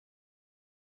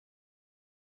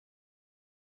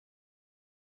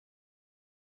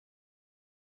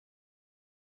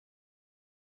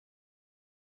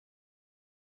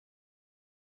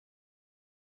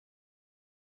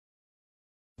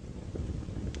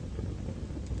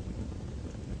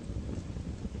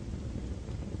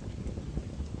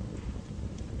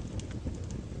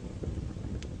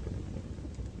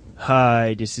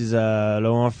Hi, this is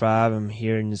Laurent Fab. I'm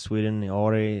here in Sweden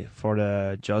already for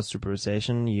the JOSS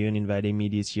supersession. You invited me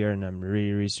this year, and I'm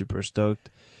really super stoked.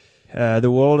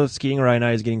 The world of skiing right now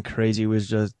is getting crazy with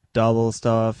just double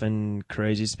stuff and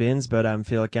crazy spins, but I'm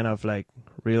feel kind of like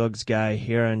relaxed guy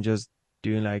here and just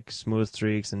doing like smooth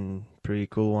tricks and pretty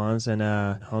cool ones. And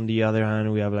on the other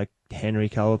hand, we have like Henry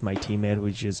Calvert, my teammate,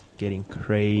 which is getting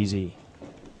crazy.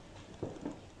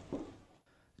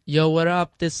 Yo, what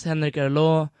up? This is Henrik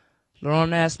Erlo.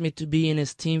 Laurent asked me to be in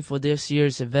his team for this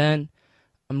year's event.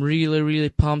 I'm really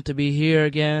pumped to be here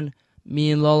again.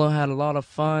 Me and Lolo had a lot of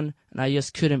fun, and I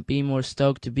just couldn't be more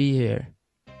stoked to be here.